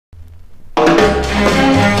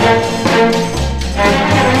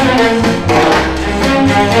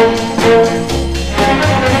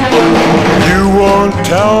You won't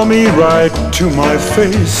tell me right to my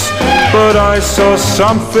face, but I saw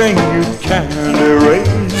something you can't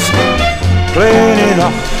erase. Plain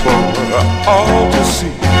enough for all to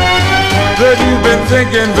see that you've been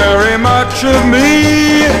thinking very much of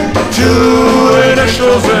me. Two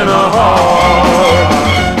initials in a heart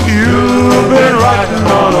you've been writing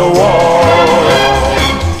on a wall.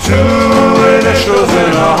 Two initials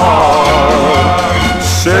in a heart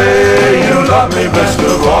say you love me best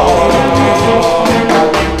of all.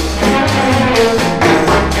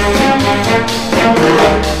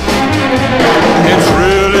 It's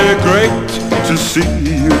really great to see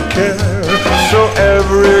you care, so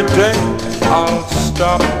every day I'll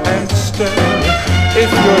stop and stare.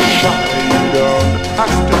 If you're shy, you don't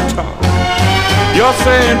have to talk. You're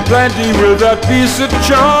saying plenty with that piece of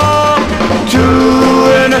chalk.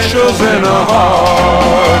 Two initials in a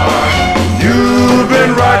heart you've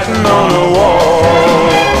been writing on a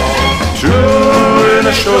wall. Two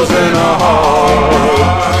initials in a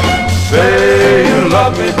heart say you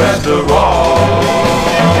love me best of all.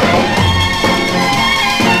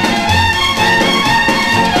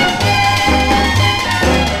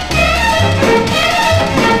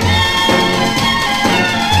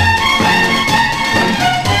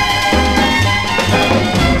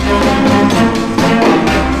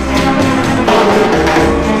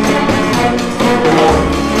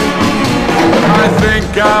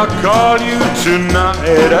 I'll call you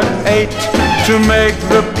tonight at 8 to make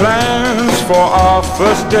the plans for our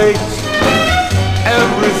first date.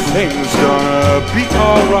 Everything's gonna be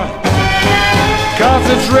alright, 'cause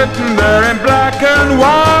it's written there in black and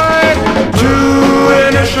white. Two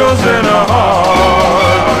initials in a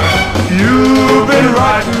heart you've been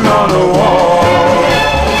writing on a wall.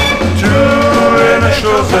 Two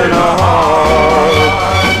initials in a heart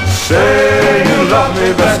say you love me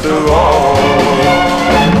best of all.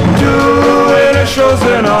 Two initials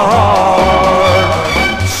in a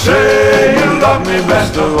heart say you love me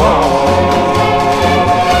best of all.